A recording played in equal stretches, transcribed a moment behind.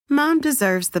Mom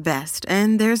deserves the best,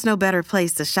 and there's no better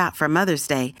place to shop for Mother's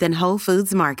Day than Whole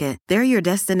Foods Market. They're your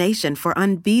destination for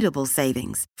unbeatable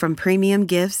savings, from premium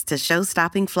gifts to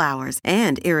show-stopping flowers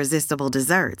and irresistible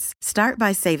desserts. Start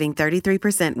by saving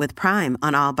 33% with Prime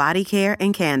on all body care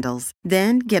and candles.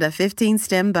 Then get a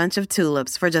 15-stem bunch of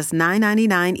tulips for just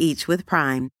 $9.99 each with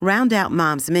Prime. Round out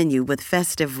Mom's menu with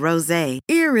festive rosé,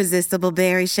 irresistible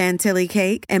berry chantilly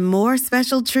cake, and more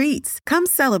special treats. Come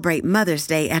celebrate Mother's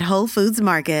Day at Whole Foods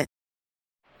Market.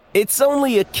 It's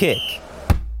only a kick,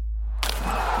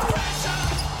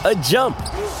 a jump,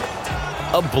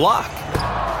 a block.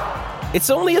 It's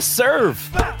only a serve.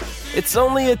 It's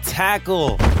only a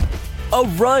tackle, a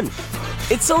run.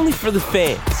 It's only for the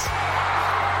fans.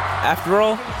 After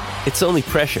all, it's only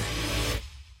pressure.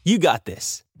 You got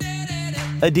this.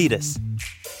 Adidas.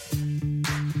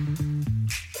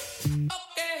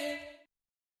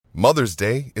 Mother's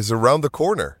Day is around the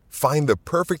corner. Find the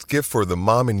perfect gift for the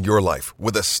mom in your life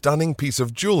with a stunning piece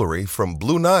of jewelry from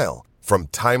Blue Nile. From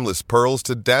timeless pearls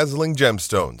to dazzling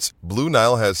gemstones, Blue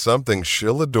Nile has something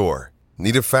she'll adore.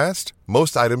 Need it fast?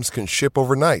 Most items can ship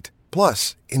overnight.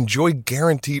 Plus, enjoy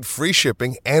guaranteed free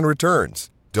shipping and returns.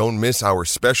 Don't miss our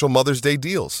special Mother's Day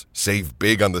deals. Save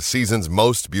big on the season's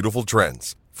most beautiful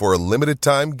trends. For a limited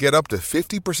time, get up to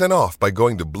 50% off by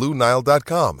going to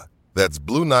BlueNile.com. That's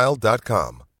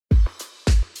BlueNile.com.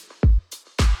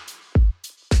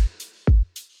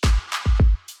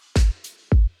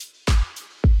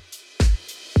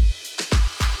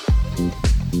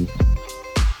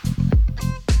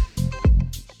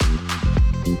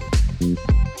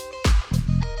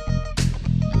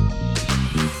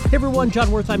 Hey everyone, John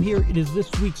Wertheim here. It is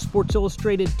this week's Sports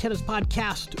Illustrated Tennis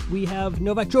Podcast. We have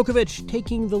Novak Djokovic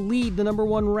taking the lead, the number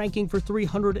one ranking for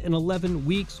 311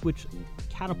 weeks, which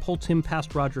catapults him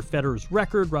past Roger Federer's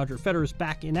record. Roger Federer is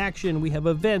back in action. We have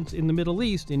events in the Middle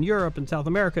East, in Europe, in South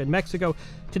America, in Mexico.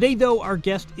 Today, though, our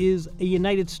guest is a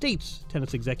United States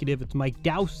tennis executive. It's Mike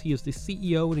Dous. He is the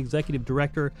CEO and executive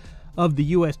director of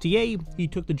the USTA. He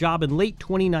took the job in late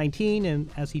 2019, and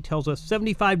as he tells us,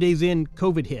 75 days in,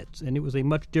 COVID hits, and it was a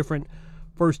much different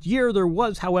first year. There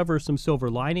was, however, some silver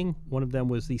lining. One of them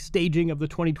was the staging of the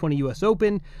 2020 U.S.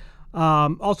 Open.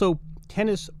 Also,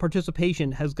 tennis participation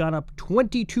has gone up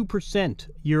 22%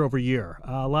 year over year.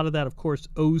 A lot of that, of course,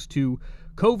 owes to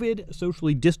COVID,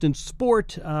 socially distanced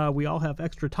sport. We all have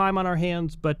extra time on our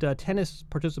hands, but tennis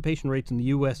participation rates in the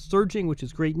U.S. surging, which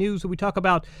is great news. So we talk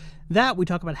about that. We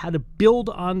talk about how to build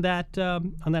on that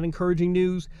encouraging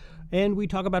news, and we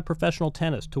talk about professional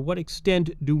tennis. To what extent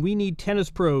do we need tennis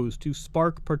pros to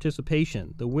spark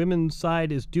participation? The women's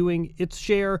side is doing its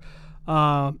share,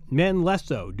 men less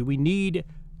so. Do we need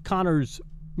Connors,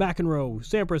 McEnroe,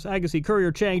 Sampras, Agassi,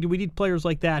 Courier, Chang? Do we need players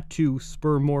like that to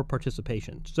spur more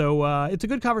participation? So it's a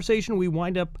good conversation. We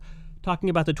wind up talking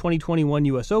about the 2021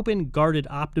 U.S. Open. Guarded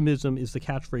optimism is the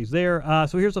catchphrase there.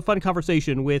 So here's a fun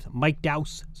conversation with Mike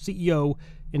Dous, CEO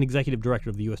and executive director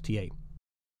of the USTA.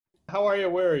 How are you?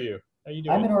 Where are you? How are you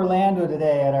doing? I'm in Orlando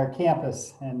today at our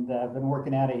campus, and I've been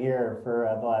working out of here for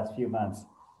the last few months.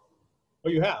 Oh,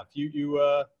 you have? You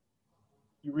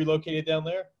relocated down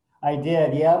there? I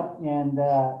did, yep. And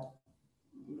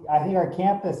I think our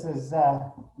campus is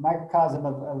a microcosm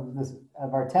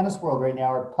of our tennis world right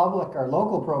now. Our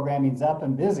local programming's up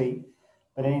and busy,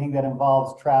 but anything that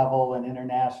involves travel and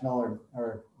international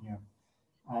or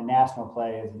national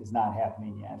play is not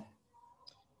happening yet.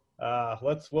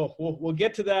 We'll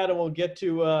get to that, and we'll get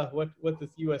to what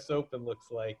this U.S. Open looks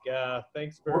like.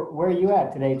 Thanks for. Where are you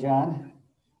at today, John?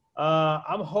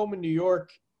 I'm home in New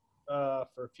York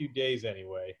for a few days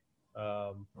anyway.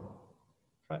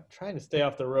 Trying to stay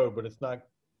off the road, but it's not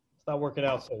working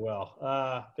out so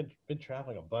well. Been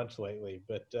traveling a bunch lately,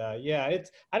 but yeah,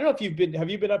 I don't know if have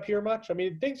you been up here much? I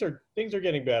mean, things are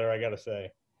getting better, I gotta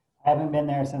say. I haven't been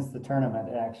there since the tournament,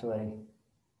 actually.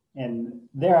 And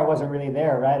there I wasn't really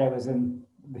there, right? I was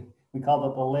we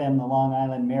called it the LIM, the Long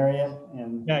Island Marriott,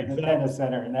 and the tennis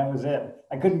center, and that was it.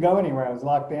 I couldn't go anywhere. I was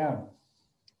locked down.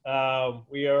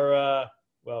 We are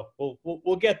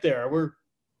we'll get there. We're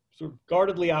sort of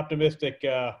guardedly optimistic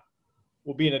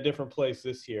we'll be in a different place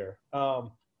this year. But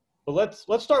let's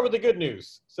start with the good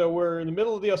news. So we're in the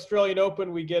middle of the Australian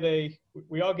Open.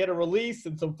 We all get a release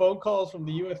and some phone calls from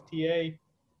the USTA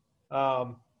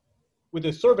with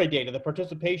the survey data. The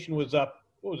participation was up,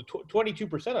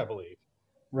 22%, I believe.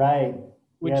 Right.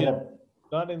 Which is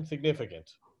not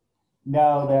insignificant.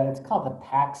 No, it's called the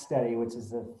PAC study, which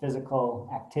is the Physical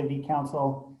Activity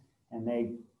Council, and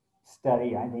they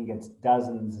study, I think it's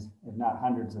dozens, if not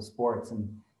hundreds of sports,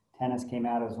 and tennis came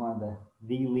out as one of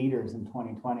the leaders in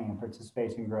 2020 in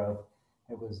participation growth.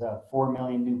 it was 4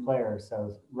 million new players.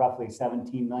 So roughly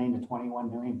 17 million to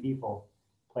 21 million people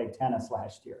played tennis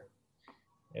last year.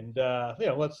 And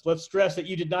let's stress that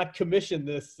you did not commission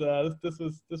this. This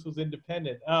was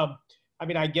independent. I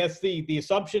mean, I guess the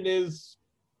assumption is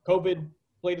COVID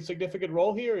played a significant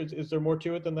role here. Is there more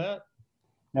to it than that?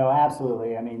 No,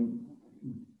 absolutely. I mean,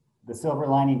 the silver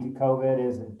lining to COVID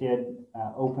is it did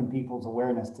open people's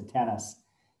awareness to tennis.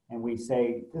 And we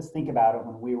say, just think about it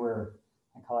when we were,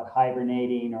 I call it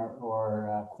hibernating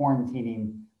or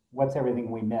quarantining, what's everything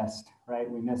we missed,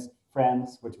 right? We missed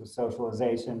friends, which was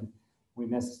socialization. We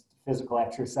missed physical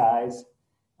exercise,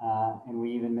 and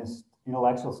we even missed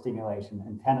intellectual stimulation,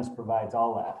 and tennis provides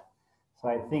all that. So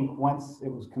I think once it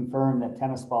was confirmed that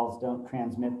tennis balls don't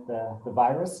transmit the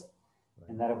virus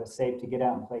and that it was safe to get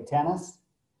out and play tennis,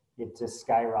 it just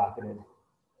skyrocketed.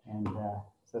 And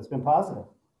so it's been positive.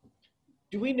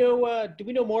 Do we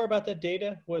know more about that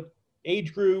data? What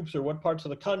age groups or what parts of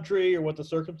the country or what the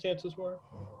circumstances were?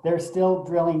 They're still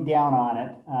drilling down on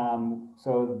it.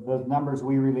 So the numbers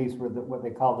we released were what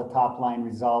they call the top line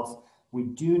results. We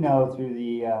do know through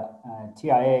the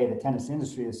TIA, the Tennis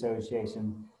Industry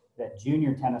Association, that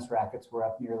junior tennis rackets were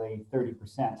up nearly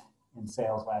 30% in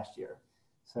sales last year.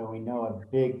 So we know a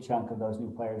big chunk of those new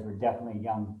players were definitely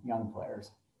young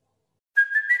players.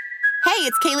 Hey,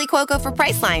 it's Kaylee Cuoco for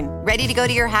Priceline. Ready to go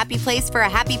to your happy place for a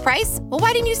happy price? Well,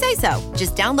 why didn't you say so?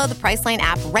 Just download the Priceline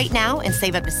app right now and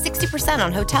save up to 60%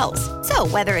 on hotels. So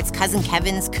whether it's Cousin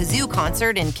Kevin's Kazoo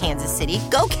Concert in Kansas City,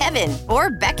 go Kevin, or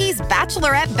Becky's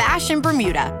Bachelorette Bash in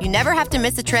Bermuda, you never have to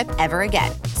miss a trip ever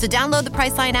again. So download the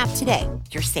Priceline app today.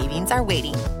 Your savings are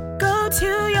waiting. Go to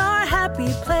your happy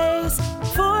place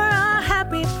for a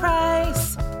happy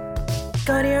price.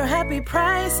 Go to your happy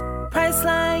price,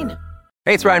 Priceline.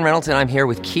 Hey, it's Ryan Reynolds, and I'm here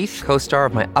with Keith, co-star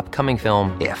of my upcoming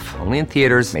film, If, only in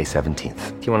theaters May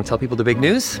 17th. Do you want to tell people the big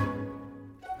news?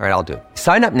 All right, I'll do it.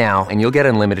 Sign up now and you'll get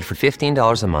unlimited for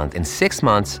 $15 a month and 6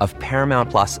 months of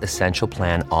Paramount Plus Essential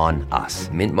Plan on us.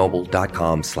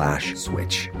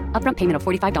 MintMobile.com/switch. Upfront payment of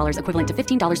 $45 equivalent to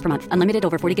 $15 per month. Unlimited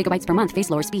over 40 gigabytes per month.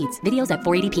 Face lower speeds. Videos at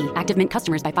 480p. Active Mint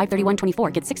customers by 531.24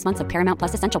 get 6 months of Paramount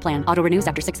Plus Essential Plan. Auto renews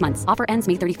after 6 months. Offer ends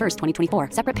May 31st, 2024.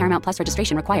 Separate Paramount Plus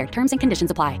registration required. Terms and conditions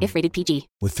apply if rated PG.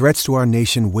 With threats to our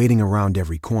nation waiting around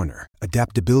every corner,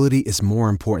 adaptability is more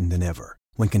important than ever.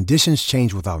 When conditions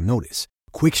change without notice,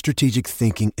 quick strategic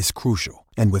thinking is crucial.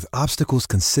 And with obstacles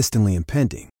consistently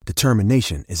impending,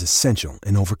 determination is essential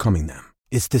in overcoming them.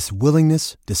 It's this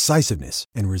willingness, decisiveness,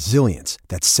 and resilience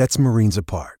that sets Marines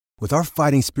apart. With our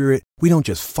fighting spirit, we don't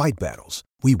just fight battles,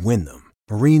 we win them.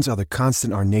 Marines are the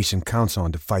constant our nation counts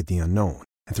on to fight the unknown.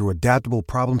 And through adaptable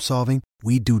problem solving,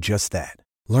 we do just that.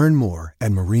 Learn more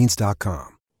at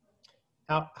marines.com.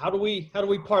 How do we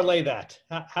parlay that?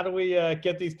 How do we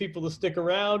get these people to stick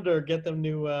around or get them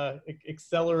to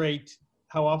accelerate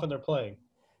how often they're playing?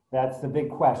 That's the big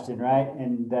question, right?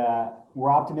 And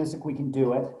we're optimistic we can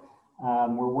do it.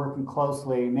 We're working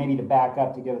closely, maybe to back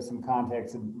up to give us some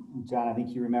context. And John, I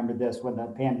think you remember this, when the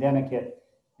pandemic hit,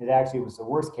 it actually was the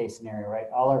worst case scenario, right?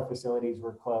 All our facilities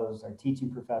were closed. Our teaching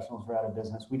professionals were out of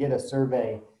business. We did a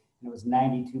survey and it was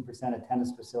 92% of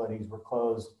tennis facilities were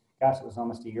closed. Gosh, it was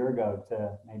almost a year ago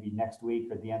to maybe next week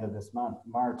or the end of this month,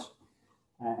 March.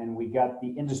 And we got the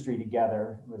industry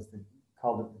together. It was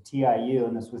called it the TIU,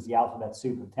 and this was the alphabet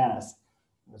soup of tennis.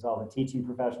 It was all the teaching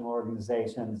professional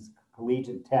organizations,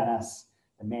 collegiate tennis,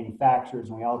 the manufacturers,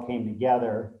 and we all came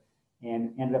together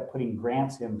and ended up putting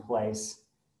grants in place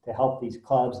to help these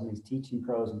clubs and these teaching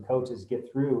pros and coaches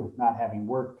get through not having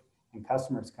work and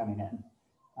customers coming in.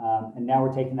 And now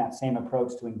we're taking that same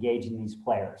approach to engaging these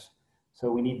players. So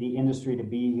we need the industry to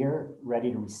be here,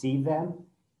 ready to receive them,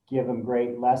 give them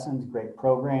great lessons, great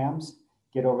programs,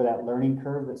 get over that learning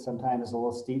curve that sometimes is a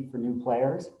little steep for new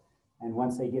players. And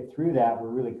once they get through that, we're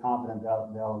really confident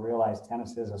they'll realize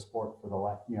tennis is a sport for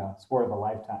sport of a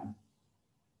lifetime.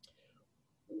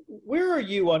 Where are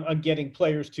you on getting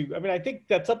players to? I mean, I think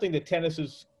that's something that tennis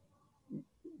is,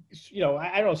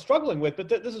 I don't know, struggling with. But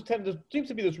there seems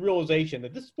to be this realization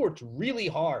that this sport's really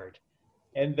hard.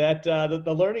 And that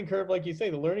the learning curve, like you say,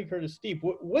 the learning curve is steep.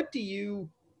 What do you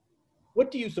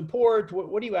support?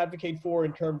 What do you advocate for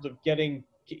in terms of getting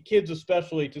kids,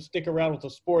 especially, to stick around with a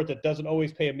sport that doesn't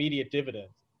always pay immediate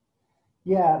dividends?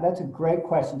 Yeah, that's a great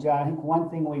question, John. I think one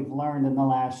thing we've learned in the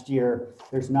last year,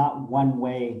 there's not one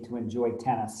way to enjoy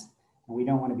tennis, and we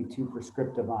don't want to be too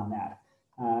prescriptive on that.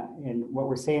 And what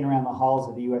we're saying around the halls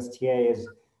of the USTA is,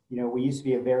 we used to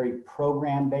be a very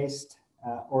program-based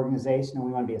organization, and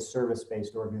we want to be a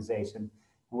service-based organization.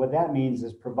 And what that means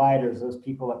is providers, those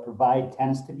people that provide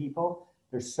tennis to people,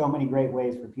 there's so many great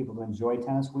ways for people to enjoy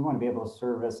tennis. We want to be able to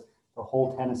service the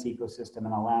whole tennis ecosystem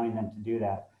and allowing them to do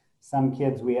that. Some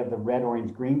kids, we have the red,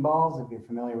 orange, green balls, if you're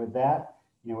familiar with that,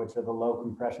 which are the low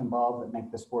compression balls that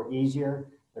make the sport easier.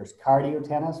 There's cardio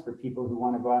tennis for people who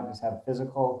want to go out and just have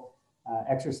physical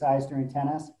exercise during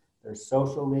tennis. There's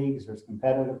social leagues, there's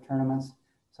competitive tournaments.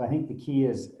 So I think the key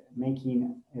is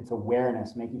making its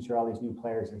awareness, making sure all these new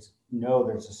players know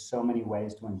there's just so many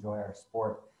ways to enjoy our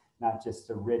sport, not just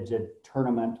a rigid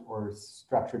tournament or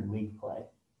structured league play.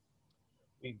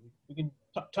 We can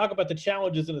talk about the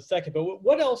challenges in a second, but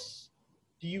what else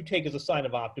do you take as a sign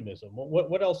of optimism?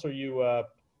 What else are you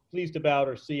pleased about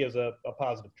or see as a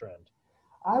positive trend?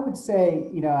 I would say,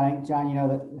 I think, John,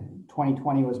 that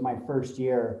 2020 was my first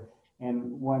year.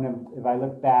 And if I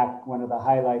look back, one of the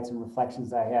highlights and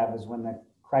reflections I have is when the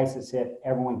crisis hit,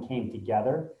 everyone came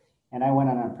together. And I went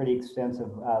on a pretty extensive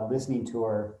listening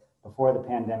tour before the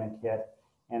pandemic hit.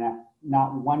 And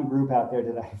not one group out there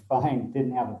did I find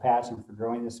didn't have a passion for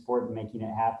growing the sport and making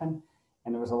it happen.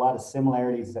 And there was a lot of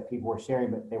similarities that people were sharing,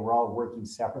 but they were all working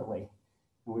separately.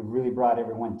 And we really brought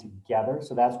everyone together.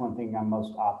 So that's one thing I'm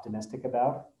most optimistic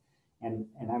about. And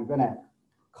I'm going to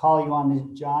call you on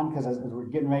this, John, because as we're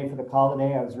getting ready for the call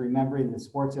today, I was remembering the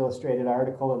Sports Illustrated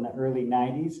article in the early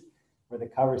 90s where the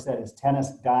cover said, "Is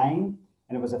tennis dying?"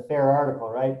 And it was a fair article,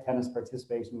 right? Tennis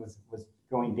participation was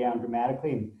going down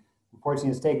dramatically. And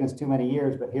unfortunately, it's taken us too many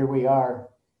years, but here we are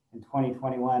in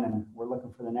 2021, and we're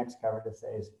looking for the next cover to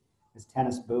say, is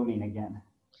tennis booming again?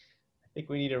 I think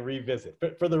we need to revisit.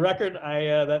 But for the record,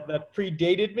 that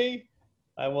predated me.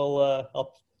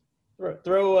 I'll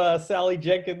throw Sally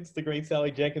Jenkins, the great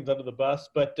Sally Jenkins, under the bus.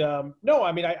 But no,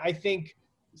 I mean, I think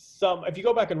if you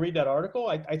go back and read that article,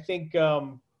 I think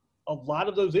a lot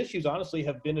of those issues, honestly,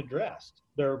 have been addressed.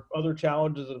 There are other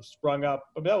challenges that have sprung up.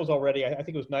 I mean, that was already, I think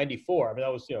it was 94. I mean,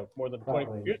 that was, more than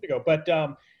 20 years ago. But, I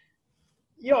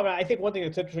mean, I think one thing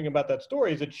that's interesting about that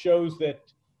story is it shows that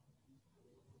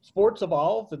sports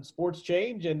evolve and sports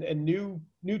change and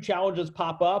new challenges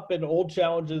pop up and old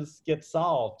challenges get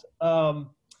solved.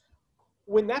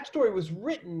 When that story was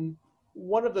written,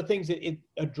 one of the things that it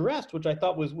addressed, which I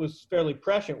thought was fairly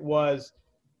prescient, was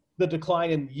the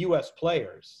decline in U.S.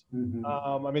 players. Mm-hmm.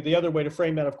 I mean, the other way to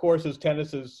frame that, of course, is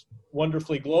tennis is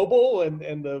wonderfully global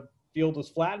and the field is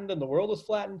flattened and the world is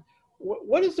flattened.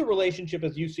 What is the relationship,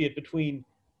 as you see it, between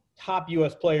top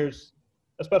U.S. players,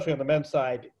 especially on the men's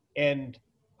side, and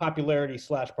popularity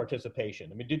 /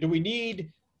 participation? I mean, do we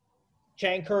need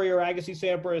Chang Curry or Agassi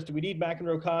Sampras? Do we need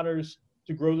McEnroe O'Connors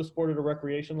to grow the sport at a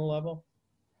recreational level?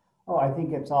 Oh, I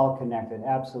think it's all connected.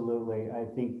 Absolutely. I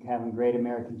think having great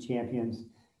American champions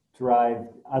drive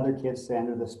other kids to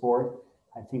enter the sport.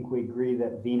 I think we agree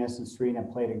that Venus and Serena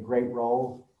played a great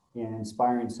role in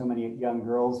inspiring so many young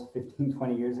girls 15,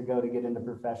 20 years ago to get into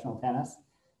professional tennis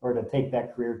or to take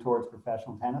that career towards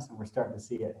professional tennis. And we're starting to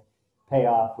see it pay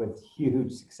off with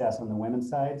huge success on the women's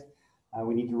side.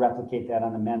 We need to replicate that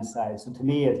on the men's side. So to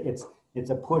me, it's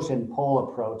a push and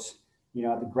pull approach.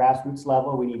 At the grassroots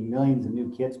level, we need millions of new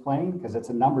kids playing because it's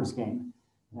a numbers game.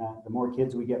 The more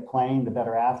kids we get playing, the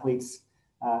better athletes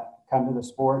come to the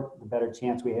sport, the better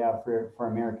chance we have for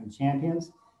American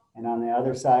champions. And on the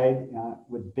other side,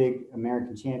 with big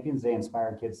American champions, they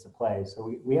inspire kids to play.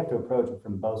 So we have to approach it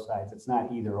from both sides. It's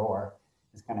not either or.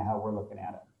 It's kind of how we're looking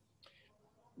at it.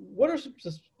 What are some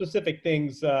specific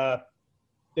things that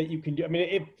you can do? I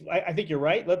mean, I think you're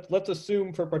right. Let's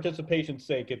assume for participation's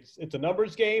sake, it's a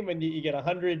numbers game, and you get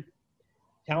 100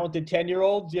 talented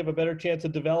 10-year-olds. You have a better chance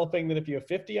of developing than if you have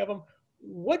 50 of them.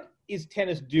 What is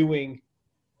tennis doing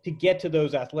to get to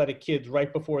those athletic kids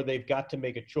right before they've got to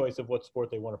make a choice of what sport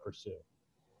they want to pursue?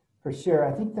 For sure.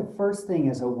 I think the first thing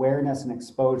is awareness and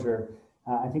exposure.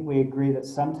 I think we agree that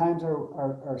sometimes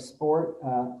our sport,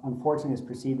 unfortunately, is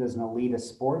perceived as an elitist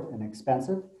sport and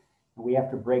expensive. And we have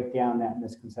to break down that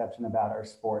misconception about our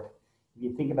sport. If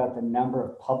you think about the number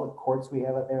of public courts we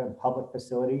have out there and public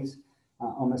facilities,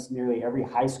 almost nearly every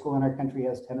high school in our country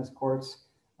has tennis courts.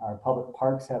 Our public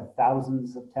parks have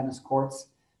thousands of tennis courts.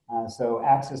 So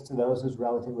access to those is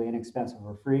relatively inexpensive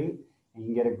or free. And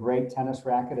you can get a great tennis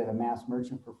racket at a mass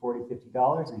merchant for $40,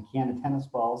 $50. And a can of tennis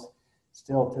balls,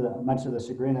 still much of the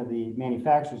chagrin of the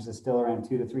manufacturers, is still around $2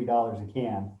 to $3 a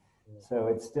can. So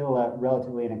it's still a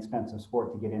relatively inexpensive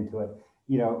sport to get into it.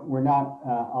 We're not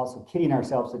also kidding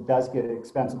ourselves. It does get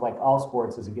expensive like all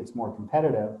sports as it gets more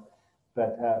competitive.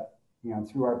 But,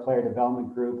 through our player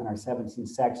development group and our 17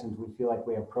 sections, we feel like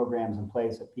we have programs in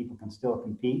place that people can still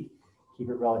compete, keep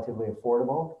it relatively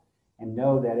affordable, and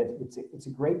know that it's a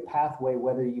great pathway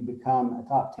whether you become a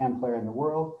top 10 player in the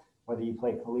world, whether you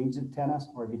play collegiate tennis,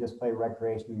 or if you just play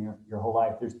recreation your whole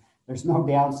life. There's no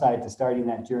downside to starting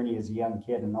that journey as a young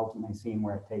kid and ultimately seeing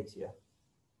where it takes you.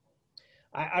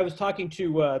 I was talking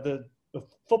to the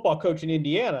football coach in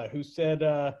Indiana who said,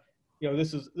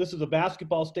 this is a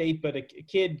basketball state, but a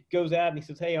kid goes out and he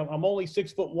says, hey, I'm only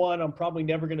 6'1". I'm probably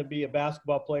never going to be a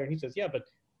basketball player. And he says, yeah, but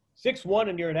 6'1"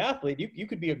 and you're an athlete. You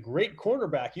could be a great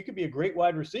cornerback. You could be a great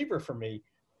wide receiver for me.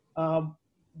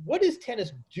 What is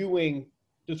tennis doing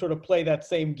to sort of play that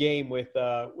same game with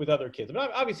other kids? I mean,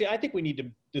 obviously, I think we need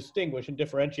to distinguish and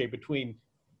differentiate between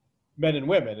men and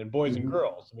women and boys and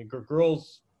girls. I mean,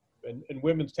 girls and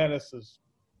women's tennis is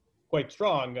quite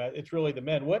strong. It's really the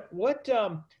men. What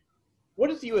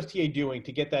is the USTA doing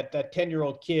to get that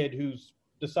 10-year-old kid who's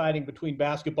deciding between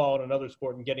basketball and another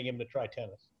sport and getting him to try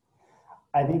tennis?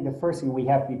 I think the first thing, we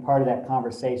have to be part of that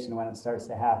conversation when it starts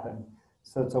to happen.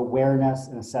 So it's awareness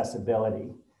and accessibility.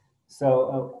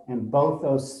 So, and both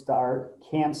those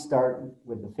can start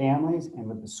with the families and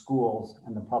with the schools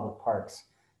and the public parks.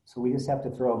 So we just have to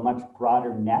throw a much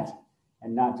broader net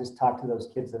and not just talk to those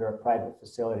kids that are at private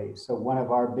facilities. So one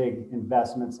of our big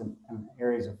investments and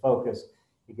areas of focus,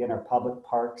 again, are public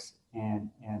parks and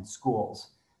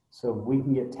schools. So we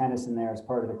can get tennis in there as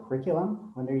part of the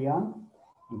curriculum when they're young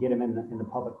and get them in the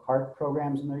public park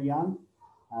programs when they're young.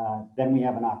 Then we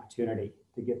have an opportunity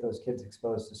to get those kids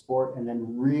exposed to sport and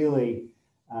then really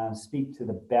speak to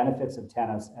the benefits of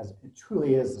tennis, as it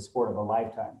truly is the sport of a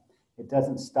lifetime. It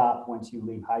doesn't stop once you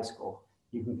leave high school.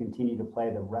 You can continue to play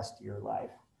the rest of your life.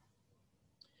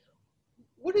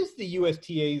 What is the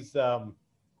USTA's sort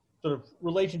of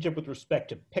relationship with respect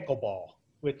to pickleball,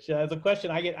 which is a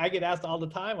question I get asked all the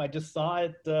time. I just saw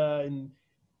it in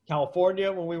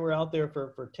California when we were out there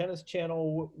for Tennis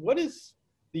Channel. What is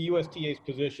the USTA's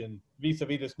position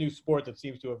vis-a-vis this new sport that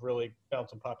seems to have really found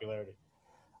some popularity?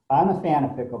 I'm a fan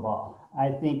of pickleball. I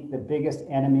think the biggest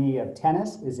enemy of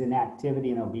tennis is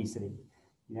inactivity and obesity.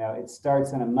 You know, it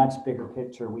starts in a much bigger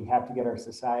picture. We have to get our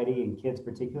society and kids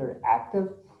particularly active,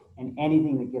 and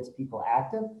anything that gets people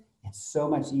active, it's so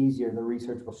much easier, the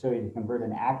research will show you, to convert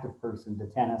an active person to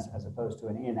tennis as opposed to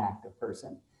an inactive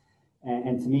person.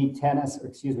 And to me,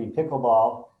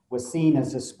 pickleball was seen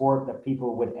as a sport that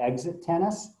people would exit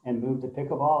tennis and move to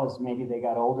pickleball as maybe they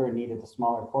got older and needed a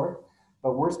smaller court.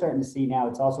 But we're starting to see now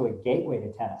it's also a gateway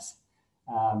to tennis.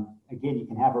 Again, you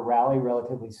can have a rally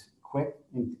relatively quick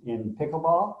in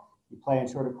pickleball. You play in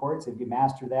shorter courts. If you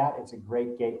master that, it's a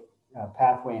great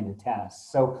pathway into tennis.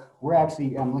 So we're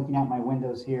actually, I'm looking out my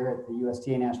windows here at the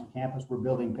USTA National Campus. We're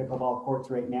building pickleball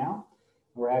courts right now.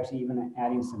 We're actually even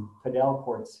adding some padel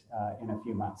courts in a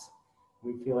few months.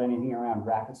 We feel anything around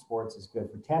racket sports is good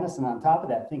for tennis. And on top of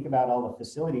that, think about all the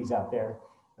facilities out there.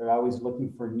 They're always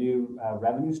looking for new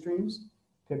revenue streams.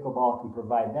 Pickleball can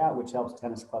provide that, which helps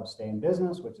tennis clubs stay in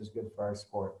business, which is good for our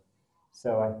sport.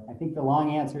 So I think the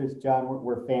long answer is, John,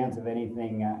 we're fans of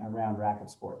anything around racket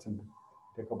sports, and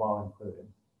pickleball included.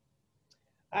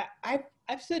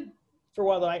 I've said for a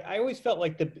while that I always felt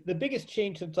like the biggest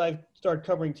change since I've started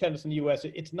covering tennis in the U.S.,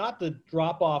 it's not the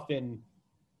drop-off in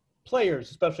players,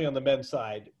 especially on the men's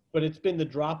side, but it's been the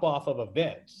drop-off of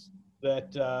events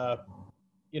that,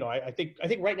 I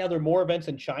think right now there are more events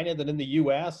in China than in the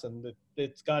U.S., and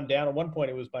it's gone down. At one point,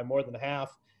 it was by more than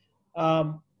half.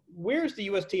 Where's the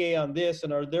USTA on this,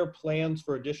 and are there plans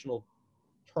for additional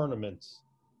tournaments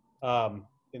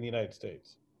in the United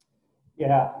States?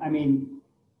 Yeah, I mean,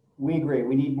 we agree.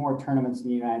 We need more tournaments in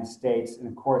the United States. And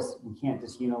of course, we can't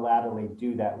just unilaterally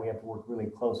do that. We have to work really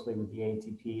closely with the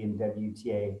ATP and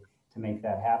WTA to make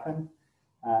that happen.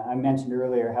 I mentioned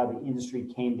earlier how the industry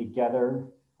came together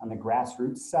on the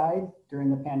grassroots side during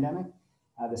the pandemic.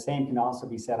 The same can also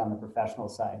be said on the professional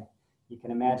side. You can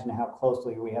imagine how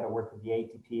closely we had to work with the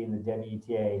ATP and the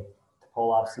WTA to pull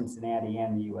off Cincinnati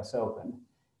and the US Open.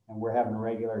 And we're having a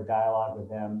regular dialogue with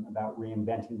them about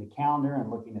reinventing the calendar and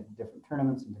looking at different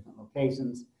tournaments in different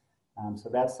locations. So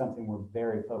that's something we're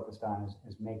very focused on,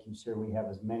 is making sure we have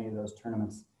as many of those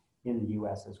tournaments in the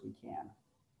US as we can.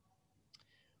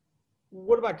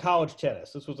 What about college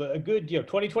tennis? This was a good,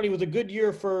 2020 was a good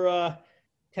year for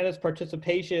tennis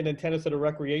participation and tennis at a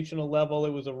recreational level. It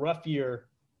was a rough year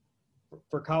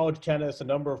for college tennis. A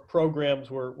number of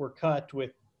programs were cut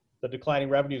with the declining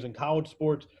revenues in college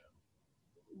sports.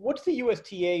 What's the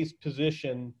USTA's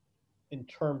position in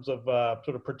terms of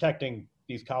sort of protecting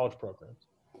these college programs?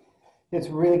 It's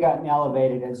really gotten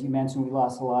elevated. As you mentioned, we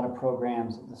lost a lot of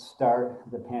programs at the start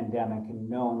of the pandemic, and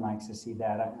no one likes to see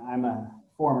that. I'm a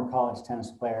former college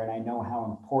tennis player, and I know how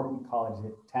important college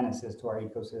tennis is to our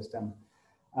ecosystem.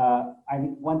 I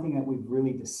think one thing that we've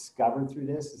really discovered through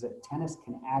this is that tennis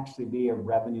can actually be a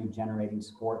revenue generating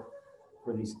sport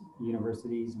for these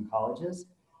universities and colleges.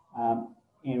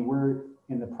 and we're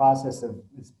in the process of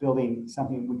building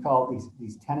something we call these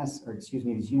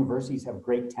universities have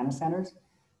great tennis centers,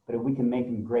 but if we can make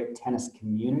them great tennis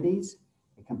communities,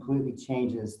 it completely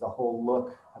changes the whole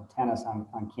look of tennis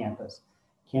on campus.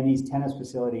 Can these tennis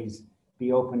facilities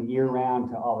be open year round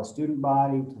to all the student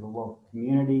body, to the local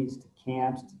communities, to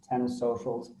camps, to tennis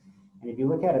socials? And if you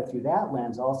look at it through that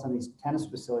lens, all of a sudden these tennis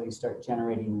facilities start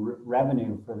generating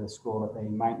revenue for the school that they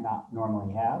might not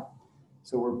normally have.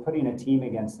 So we're putting a team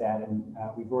against that, and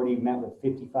we've already met with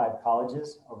 55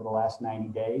 colleges over the last 90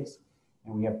 days,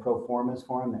 and we have pro formas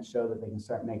for them that show that they can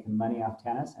start making money off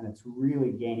tennis, and it's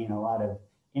really gaining a lot of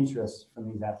interest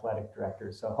from these athletic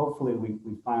directors. So hopefully we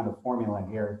found a formula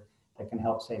here that can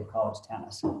help save college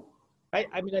tennis. I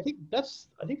think that's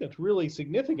really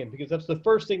significant, because that's the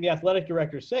first thing the athletic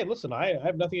directors say. Listen, I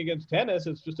have nothing against tennis.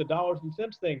 It's just a dollars and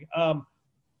cents thing.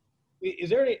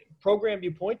 Is there any program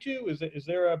you point to? Is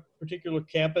there a particular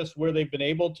campus where they've been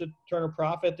able to turn a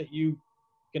profit that you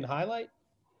can highlight?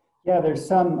 Yeah, there's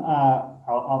some.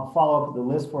 I'll follow up with the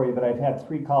list for you, but I've had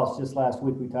 3 calls just last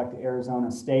week. We talked to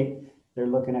Arizona State. They're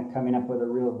looking at coming up with a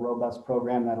real robust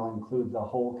program that'll include the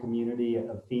whole community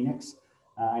of Phoenix.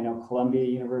 I know Columbia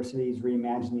University is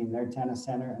reimagining their tennis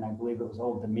center, and I believe it was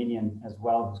Old Dominion as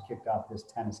well who's kicked off this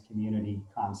tennis community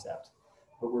concept.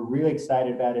 But we're really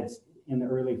excited about it. It's in the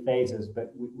early phases,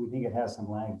 but we think it has some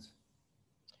legs.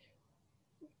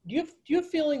 Do you have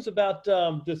feelings about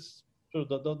this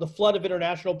sort of the flood of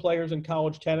international players in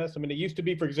college tennis? I mean, it used to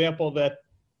be, for example, that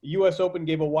the U.S. Open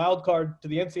gave a wild card to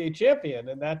the NCAA champion,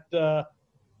 and that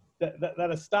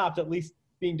has stopped, at least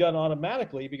being done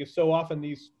automatically, because so often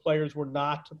these players were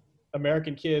not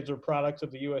American kids or products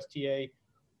of the USTA.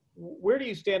 Where do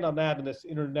you stand on that in this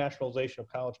internationalization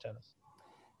of college tennis?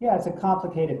 Yeah, it's a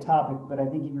complicated topic, but I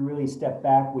think if you really step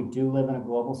back, we do live in a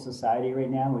global society right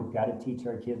now. We've got to teach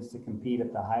our kids to compete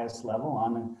at the highest level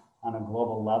on a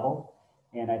global level.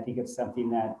 And I think it's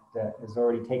something that has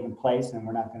already taken place, and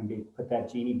we're not going to put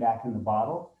that genie back in the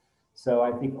bottle. So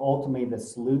I think ultimately the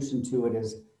solution to it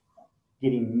is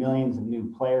getting millions of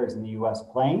new players in the U.S.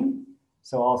 playing.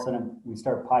 So all of a sudden we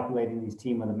start populating these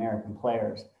teams with American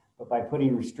players. But by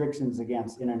putting restrictions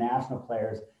against international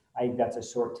players, I think that's a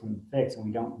short-term fix, and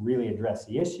we don't really address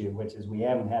the issue, which is we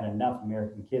haven't had enough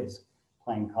American kids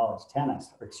playing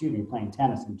playing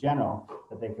tennis in general,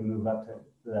 that they can move up to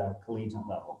the collegiate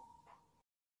level.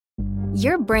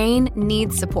 Your brain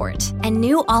needs support, and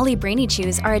new Ollie Brainy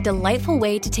Chews are a delightful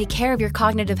way to take care of your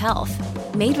cognitive health.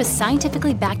 Made with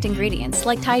scientifically backed ingredients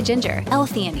like Thai ginger,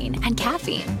 L-theanine, and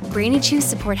caffeine, Brainy Chews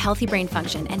support healthy brain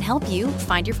function and help you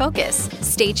find your focus,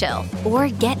 stay chill, or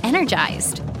get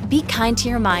energized. Be kind to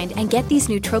your mind and get these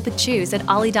nootropic chews at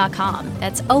ollie.com.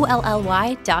 That's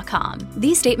OLLY.com.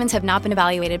 These statements have not been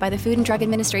evaluated by the Food and Drug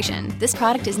Administration. This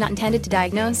product is not intended to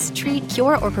diagnose, treat,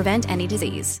 cure, or prevent any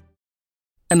disease.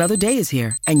 Another day is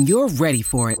here, and you're ready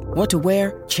for it. What to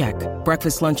wear? Check.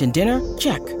 Breakfast, lunch, and dinner?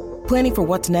 Check. Planning for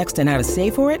what's next and how to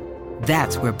save for it?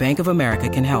 That's where Bank of America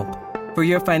can help. For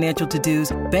your financial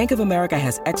to-dos, Bank of America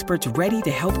has experts ready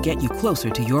to help get you closer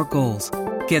to your goals.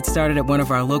 Get started at one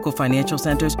of our local financial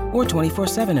centers or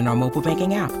 24/7 in our mobile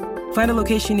banking app. Find a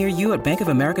location near you at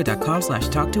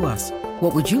bankofamerica.com/talktous.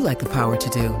 What would you like the power to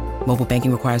do? Mobile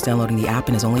banking requires downloading the app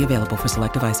and is only available for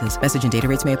select devices. Message and data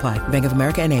rates may apply. Bank of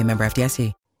America N.A., member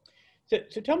FDIC.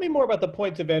 So tell me more about the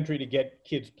points of entry to get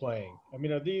kids playing. I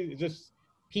mean, is this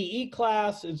PE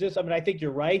class? I think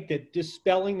you're right that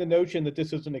dispelling the notion that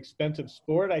this is an expensive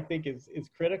sport, I think is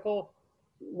critical.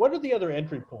 What are the other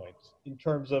entry points in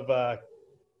terms of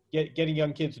getting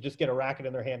young kids to just get a racket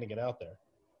in their hand and get out there?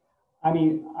 I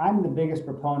mean, I'm the biggest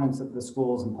proponent of the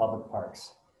schools and public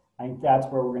parks. I think that's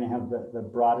where we're going to have the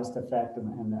broadest effect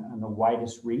and the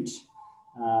widest reach.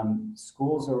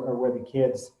 Schools are where the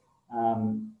kids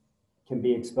can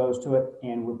be exposed to it,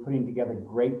 and we're putting together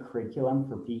great curriculum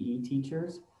for PE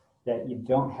teachers that you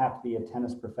don't have to be a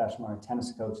tennis professional or a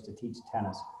tennis coach to teach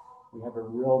tennis. We have a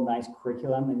real nice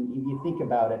curriculum, and if you think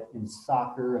about it, in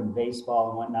soccer and baseball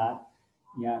and whatnot,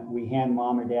 we hand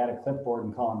mom or dad a clipboard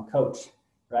and call them coach,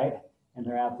 right? And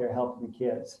they're out there helping the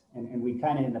kids. And we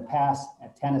kind of in the past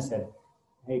at tennis said,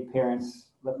 hey,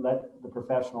 parents, let the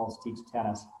professionals teach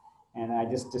tennis. And I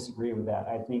just disagree with that.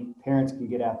 I think parents can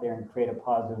get out there and create a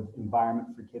positive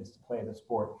environment for kids to play the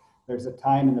sport. There's a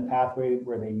time in the pathway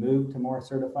where they move to more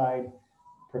certified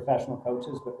professional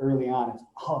coaches, but early on, it's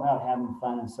all about having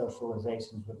fun and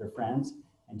socializations with their friends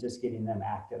and just getting them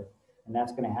active. And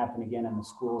that's going to happen again in the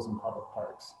schools and public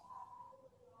parks.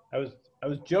 I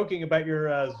was joking about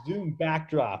your Zoom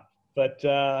backdrop, but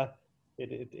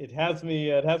it has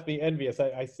me envious.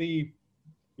 I see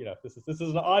this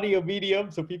is an audio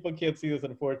medium, so people can't see this,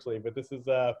 unfortunately, but this is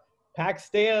packed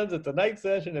stands. It's a night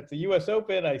session. It's a U.S.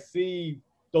 Open. I see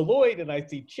Deloitte, and I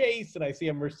see Chase, and I see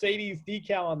a Mercedes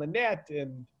decal on the net,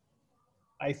 and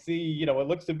I see, what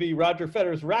looks to be Roger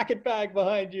Federer's racket bag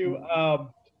behind you.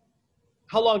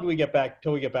 How long do we get back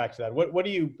till we get back to that? What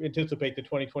do you anticipate the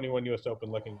 2021 U.S.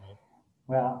 Open looking like?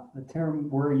 Well, the term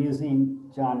we're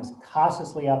using, John, is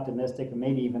cautiously optimistic, and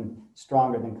maybe even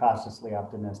stronger than cautiously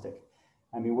optimistic.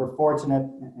 I mean, we're fortunate,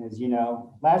 as you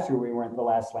know, last year we weren't the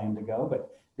last slam to go, but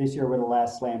this year we're the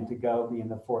last slam to go, being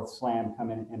the fourth slam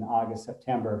coming in August,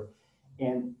 September.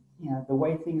 And, the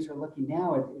way things are looking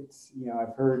now, it's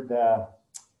I've heard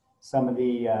some of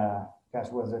the,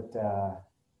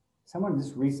 someone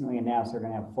just recently announced they're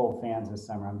going to have full fans this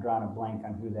summer. I'm drawing a blank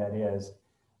on who that is.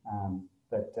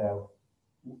 But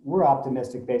we're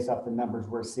optimistic based off the numbers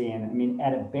we're seeing. I mean,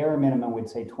 at a bare minimum, we'd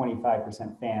say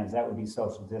 25% fans. That would be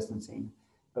social distancing.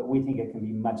 But we think it can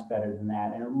be much better than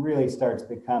that. And it really starts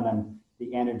becoming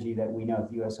the energy that we know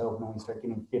at the U.S. Open when we start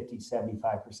getting 50,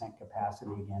 75%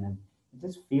 capacity again. And it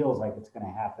just feels like it's going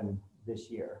to happen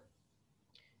this year.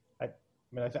 I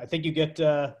think you get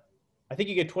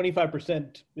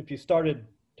 25% if you started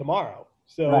tomorrow.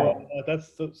 So right.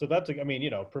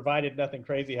 Provided nothing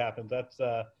crazy happens,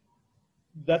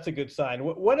 that's a good sign.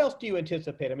 What else do you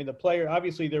anticipate? I mean, the player,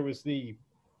 obviously there was the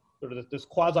sort of this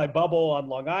quasi bubble on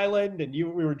Long Island, and we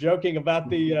were joking about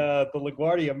the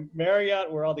LaGuardia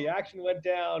Marriott where all the action went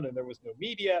down and there was no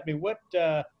media. I mean,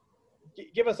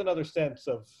 give us another sense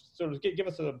of give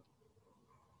us an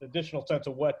additional sense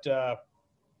of what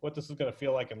this is going to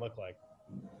feel like and look like.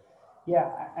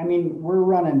 Yeah, I mean, we're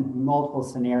running multiple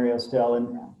scenarios still.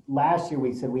 And last year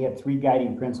we said we had 3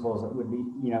 guiding principles. It would be,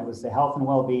 it was the health and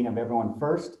well-being of everyone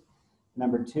first.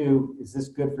 Number 2, is this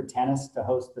good for tennis to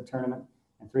host the tournament?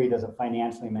 And 3, does it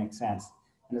financially make sense?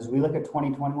 And as we look at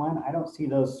 2021, I don't see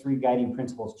those 3 guiding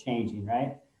principles changing,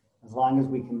 right? As long as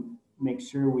we can make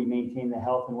sure we maintain the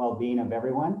health and well-being of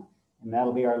everyone, and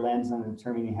that'll be our lens on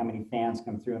determining how many fans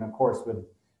come through, and of course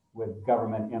with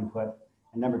government input.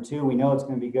 And number 2, we know it's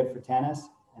going to be good for tennis.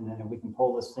 And then if we can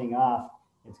pull this thing off,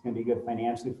 it's going to be good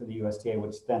financially for the USTA,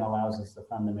 which then allows us to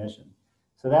fund the mission.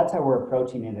 So that's how we're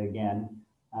approaching it again.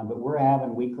 But we're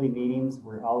having weekly meetings.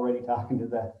 We're already talking to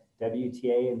the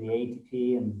WTA and the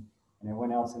ATP and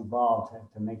everyone else involved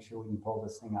to make sure we can pull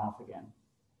this thing off again.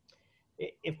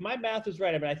 If my math is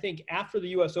right, I think after the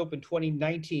U.S. Open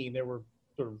 2019, there were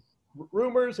sort of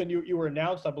rumors, and you were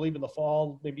announced, I believe, in the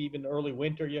fall, maybe even early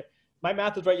winter. My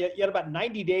math is right. You had about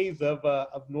 90 days of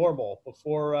normal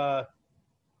before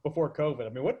COVID. I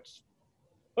mean, what's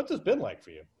this been like for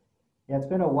you? Yeah, it's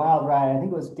been a wild ride. I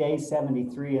think it was day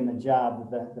 73 in the job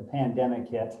that the pandemic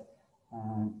hit.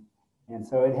 And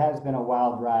so it has been a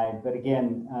wild ride. But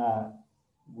again,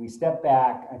 we step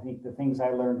back. I think the things I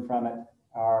learned from it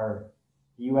are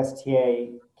the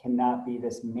USTA cannot be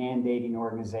this mandating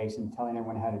organization telling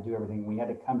everyone how to do everything. We had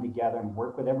to come together and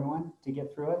work with everyone to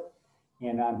get through it.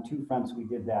 And on 2 fronts, we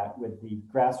did that with the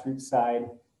grassroots side,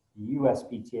 the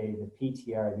USPTA, the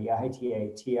PTR, the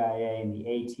ITA, TIA, and the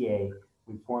ATA.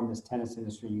 We formed this Tennis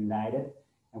Industry United,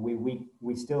 and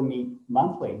we still meet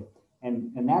monthly.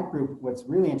 And that group, what's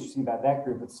really interesting about that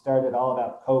group, it started all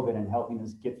about COVID and helping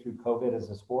us get through COVID as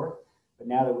a sport. But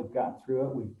now that we've gotten through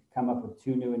it, we've come up with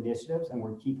 2 new initiatives, and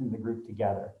we're keeping the group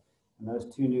together. And those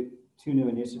two new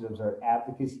initiatives are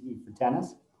advocacy for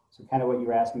tennis. So kind of what you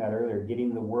were asking about earlier,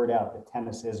 getting the word out that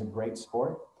tennis is a great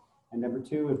sport. And number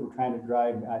 2 is we're trying to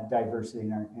drive diversity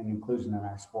and inclusion in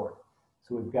our sport.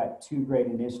 So we've got 2 great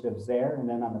initiatives there. And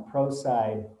then on the pro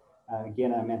side,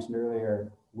 again, I mentioned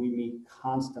earlier, we meet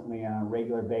constantly on a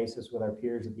regular basis with our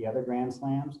peers at the other Grand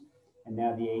Slams. And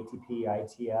now the ATP,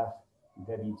 ITF, and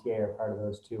WTA are part of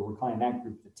those too. We're calling that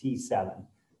group the T7,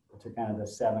 which are kind of the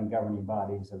 7 governing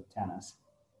bodies of tennis.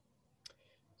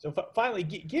 So finally,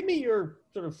 give me your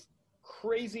sort of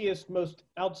craziest, most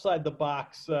outside the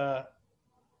box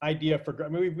idea for. I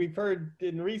mean, we've heard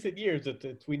in recent years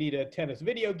that we need a tennis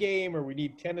video game, or we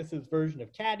need tennis's version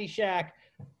of Caddyshack.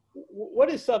 What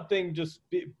is something just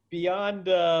beyond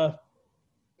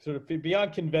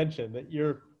beyond convention that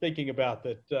you're thinking about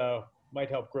that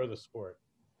might help grow the sport?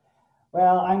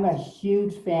 Well, I'm a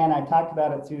huge fan. I talked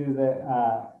about it through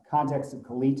the context of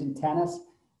collegiate tennis,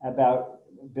 about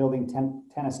building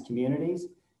tennis communities,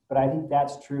 but I think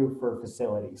that's true for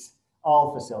facilities,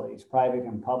 all facilities, private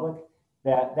and public.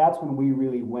 That's when we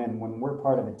really win, when we're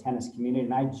part of a tennis community.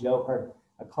 And I joke,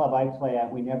 a club I play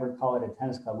at, we never call it a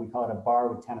tennis club, we call it a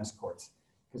bar with tennis courts,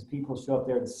 because people show up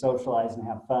there to socialize and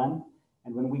have fun.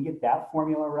 And when we get that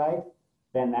formula right,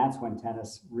 then that's when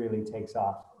tennis really takes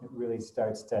off. It really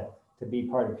starts to to be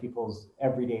part of people's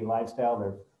everyday lifestyle.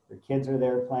 Their kids are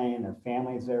there playing, their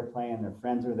families are there playing, their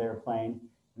friends are there playing.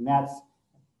 And that's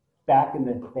back in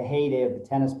the heyday of the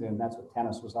tennis boom. That's what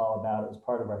tennis was all about. It was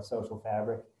part of our social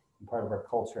fabric and part of our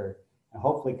culture. And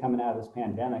hopefully coming out of this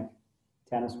pandemic,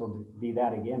 tennis will be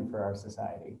that again for our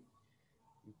society.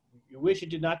 You wish it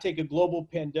did not take a global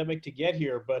pandemic to get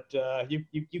here, but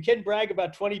you can brag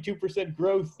about 22%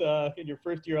 growth in your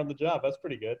first year on the job. That's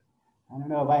pretty good. I don't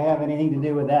know if I have anything to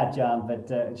do with that, John, but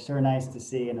it's sure nice to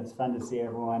see, and it's fun to see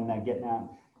everyone getting out.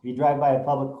 If you drive by a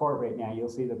public court right now, you'll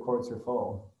see the courts are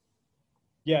full.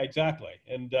 Yeah, exactly.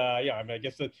 And I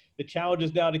guess the challenge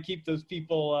is now to keep those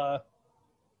people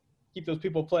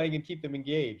playing and keep them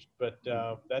engaged. But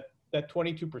that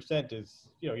 22% is,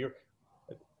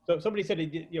 so somebody said,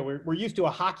 we're used to a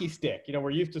hockey stick.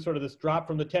 We're used to sort of this drop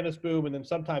from the tennis boom, and then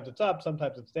sometimes it's up,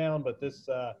 sometimes it's down. But this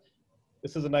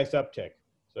is a nice uptick.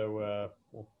 So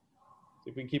we'll see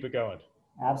if we can keep it going.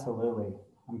 Absolutely,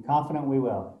 I'm confident we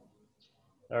will.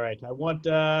 All right. I want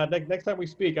next time we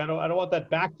speak, I don't want that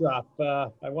backdrop.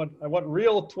 I want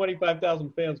real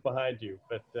 25,000 fans behind you.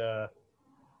 But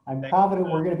I'm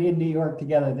confident we're going to be in New York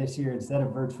together this year instead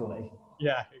of virtually.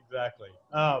 Yeah, exactly.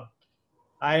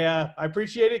 I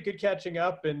appreciate it. Good catching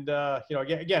up. And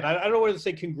again, I don't want to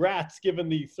say congrats given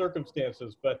the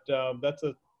circumstances, but that's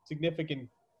a significant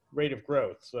rate of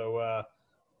growth. So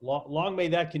long may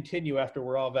that continue after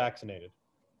we're all vaccinated.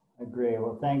 Agree.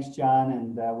 Well, thanks, John,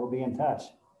 and we'll be in touch.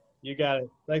 You got it.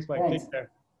 Thanks, Mike. Thanks. Take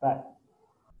care. Bye.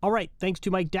 All right. Thanks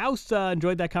to Mike Dowse.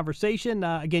 Enjoyed that conversation.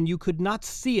 Again, you could not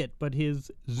see it, but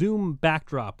his Zoom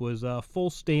backdrop was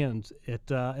full stands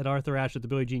at Arthur Ashe at the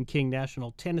Billie Jean King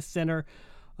National Tennis Center.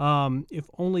 If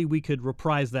only we could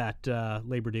reprise that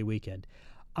Labor Day weekend.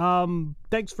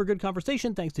 Thanks for good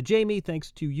conversation. Thanks to Jamie.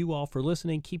 Thanks to you all for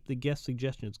listening. Keep the guest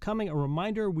suggestions coming. A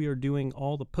reminder, we are doing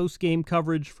all the post-game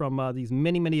coverage from these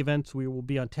many, many events. We will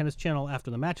be on Tennis Channel after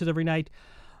the matches every night.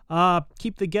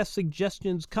 Keep the guest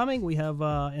suggestions coming. We have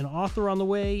an author on the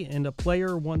way and a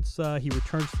player once he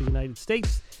returns to the United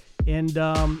States. And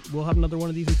we'll have another one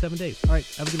of these in 7 days. All right.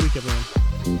 Have a good week,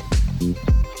 everyone.